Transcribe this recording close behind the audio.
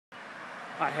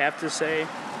I have to say,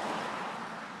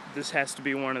 this has to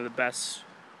be one of the best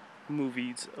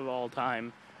movies of all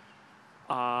time.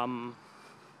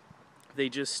 They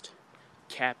just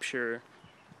capture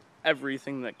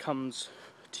everything that comes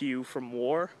to you from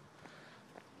war.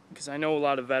 Because I know a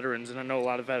lot of veterans, and I know a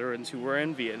lot of veterans who were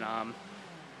in Vietnam,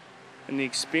 and the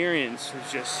experience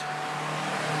is just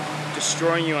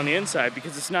destroying you on the inside,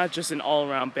 because it's not just an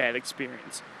all-around bad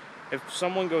experience. If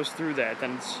someone goes through that,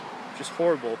 then it's just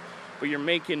horrible. But you're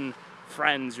making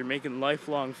friends, you're making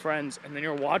lifelong friends, and then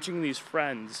you're watching these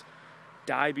friends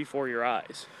die before your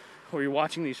eyes. Or you're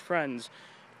watching these friends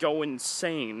go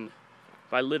insane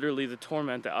by literally the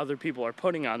torment that other people are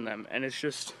putting on them. And it's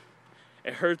just,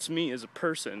 it hurts me as a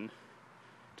person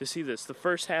to see this. The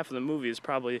first half of the movie is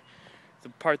probably the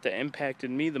part that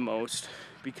impacted me the most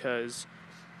because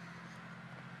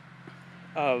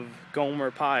of Gomer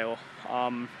Pyle.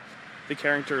 The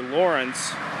character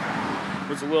Lawrence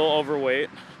was a little overweight,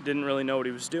 didn't really know what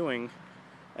he was doing,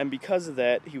 and because of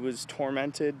that, he was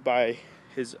tormented by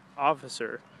his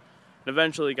officer. And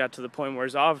eventually got to the point where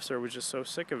his officer was just so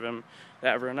sick of him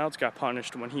that everyone else got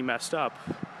punished when he messed up,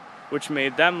 which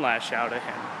made them lash out at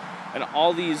him. And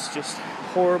all these just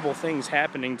horrible things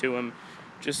happening to him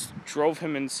just drove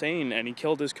him insane, and he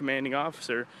killed his commanding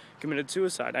officer, committed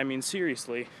suicide. I mean,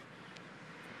 seriously.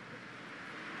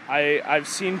 I've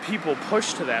seen people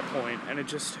push to that point, and it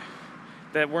just,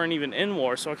 that weren't even in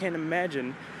war, so I can't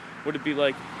imagine what it'd be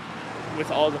like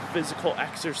with all the physical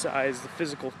exercise, the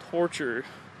physical torture,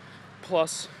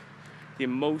 plus the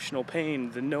emotional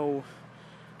pain, the no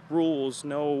rules,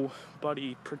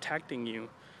 nobody protecting you.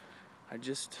 I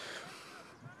just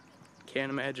can't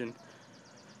imagine.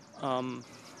 The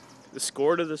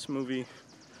score to this movie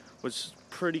was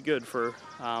pretty good for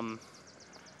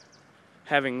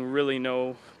having really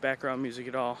no background music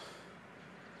at all.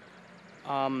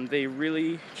 They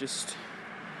really just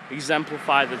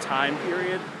exemplify the time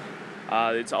period.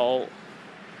 It's all,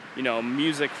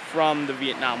 music from the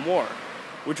Vietnam War,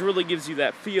 which really gives you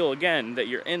that feel, again, that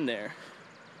you're in there.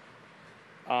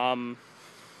 And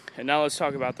now let's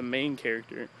talk about the main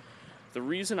character. The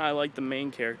reason I like the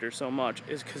main character so much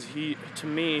is because to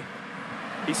me,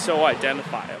 he's so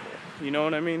identifiable. You know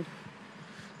what I mean?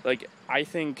 Like, I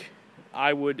think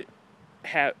I would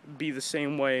be the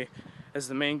same way as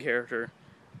the main character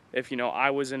if,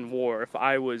 I was in war, if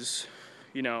I was,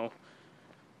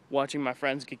 watching my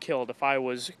friends get killed, if I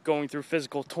was going through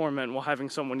physical torment while having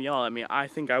someone yell at me. I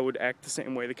think I would act the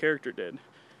same way the character did.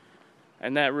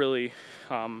 And that really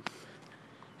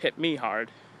hit me hard.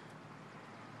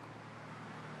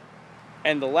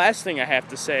 And the last thing I have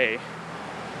to say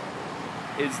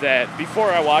is that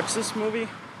before I watched this movie,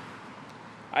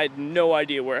 I had no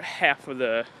idea where half of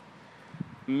the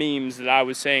memes that I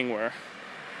was saying were.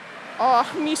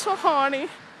 Oh, me so horny.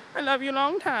 I love you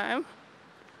long time.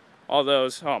 All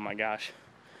those, oh my gosh.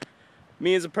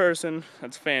 Me as a person,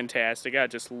 that's fantastic. I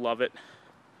just love it.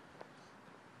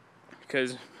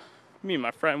 Because me and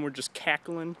my friend were just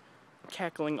cackling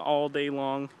all day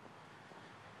long.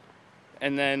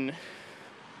 And then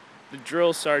the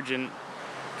drill sergeant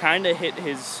kind of hit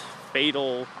his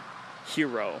fatal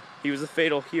hero. He was a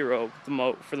fatal hero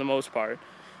for the most part,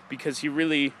 because he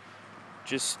really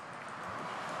just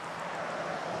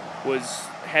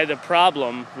had a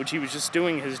problem, which he was just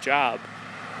doing his job,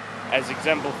 as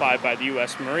exemplified by the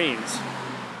U.S. Marines,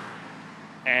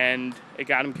 and it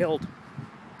got him killed.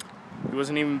 He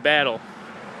wasn't even in battle.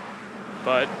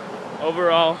 But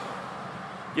overall,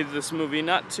 give this movie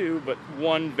not 2, but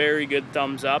 1 very good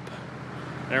thumbs up,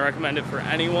 and I recommend it for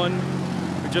anyone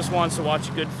who just wants to watch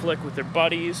a good flick with their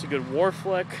buddies, a good war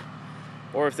flick,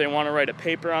 or if they want to write a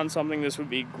paper on something, this would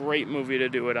be a great movie to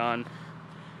do it on.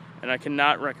 And I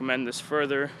cannot recommend this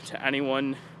further to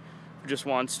anyone who just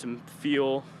wants to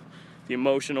feel the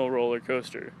emotional roller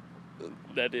coaster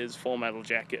that is Full Metal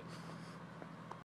Jacket.